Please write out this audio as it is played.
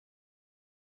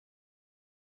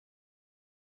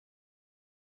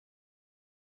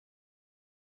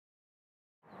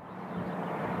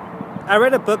I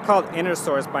read a book called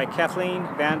Innersource by Kathleen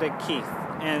Vande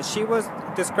Kieft, and she was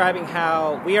describing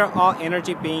how we are all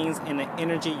energy beings in an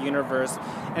energy universe,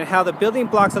 and how the building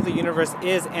blocks of the universe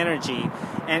is energy.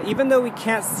 And even though we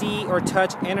can't see or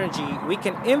touch energy, we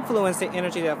can influence the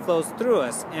energy that flows through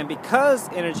us. And because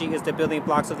energy is the building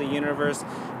blocks of the universe,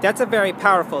 that's a very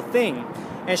powerful thing.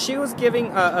 And she was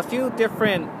giving a few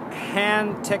different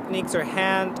hand techniques or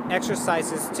hand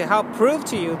exercises to help prove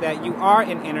to you that you are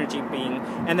an energy being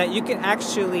and that you can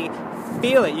actually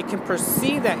feel it. You can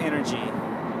perceive that energy.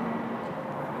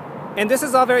 And this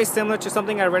is all very similar to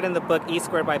something I read in the book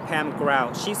E² by Pam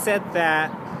Grout. She said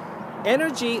that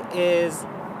energy is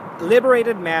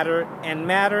liberated matter, and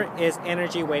matter is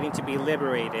energy waiting to be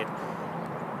liberated.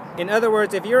 In other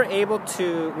words, if you're able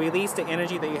to release the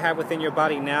energy that you have within your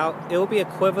body now, it will be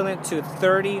equivalent to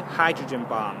 30 hydrogen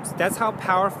bombs. That's how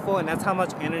powerful and that's how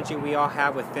much energy we all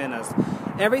have within us.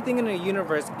 Everything in the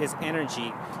universe is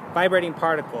energy, vibrating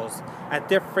particles at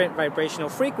different vibrational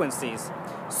frequencies.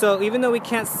 So even though we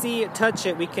can't see it, touch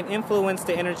it, we can influence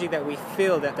the energy that we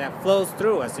feel that flows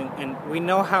through us. And we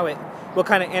know what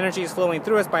kind of energy is flowing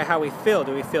through us by how we feel.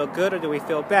 Do we feel good or do we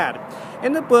feel bad?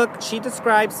 In the book, she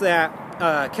describes that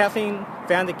Kathleen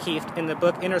Vande Kieft, in the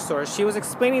book Innersource, she was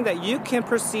explaining that you can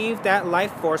perceive that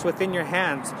life force within your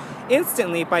hands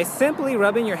instantly by simply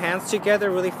rubbing your hands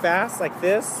together really fast, like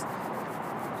this,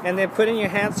 and then putting your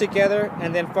hands together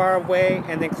and then far away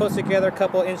and then close together a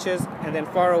couple inches and then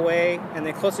far away and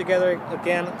then close together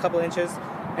again a couple inches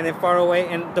and then far away.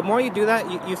 And the more you do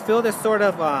that, you feel this sort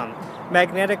of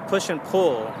magnetic push and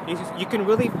pull. You can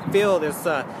really feel this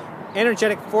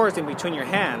energetic force in between your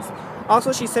hands.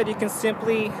 Also, she said you can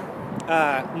simply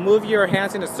move your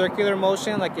hands in a circular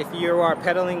motion, like if you are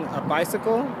pedaling a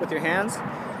bicycle with your hands,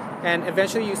 and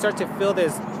eventually you start to feel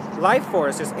this life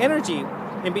force, this energy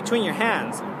in between your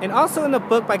hands. And also in the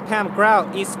book by Pam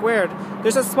Grout, E²,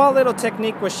 there's a small little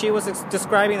technique where she was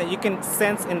describing that you can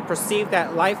sense and perceive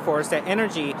that life force, that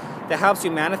energy that helps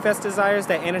you manifest desires,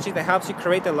 that energy that helps you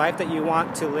create the life that you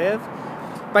want to live,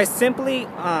 by simply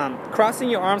crossing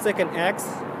your arms like an X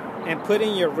and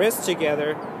putting your wrists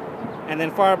together and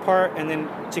then far apart and then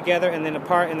together and then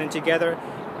apart and then together.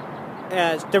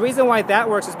 The reason why that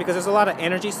works is because there's a lot of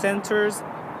energy centers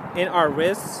in our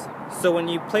wrists. So when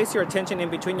you place your attention in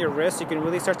between your wrists, you can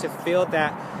really start to feel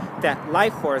that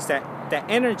life force, that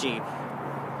energy.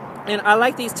 And I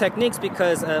like these techniques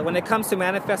because when it comes to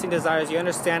manifesting desires, you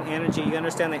understand energy. You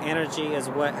understand that energy is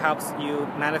what helps you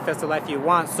manifest the life you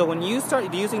want. So when you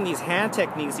start using these hand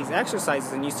techniques, these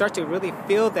exercises, and you start to really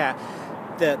feel that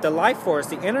the life force,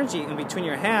 the energy in between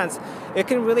your hands, it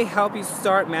can really help you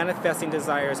start manifesting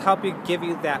desires, help you give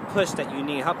you that push that you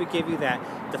need, help you give you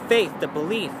the faith, the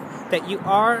belief that you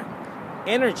are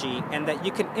energy and that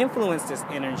you can influence this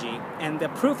energy. And the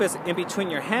proof is in between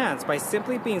your hands, by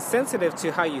simply being sensitive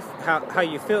to how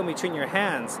you feel in between your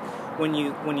hands when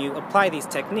you apply these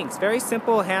techniques. Very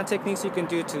simple hand techniques you can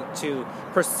do to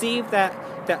perceive that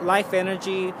life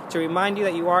energy, to remind you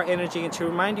that you are energy, and to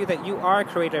remind you that you are a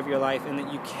creator of your life and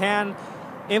that you can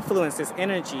influence this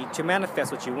energy to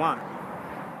manifest what you want.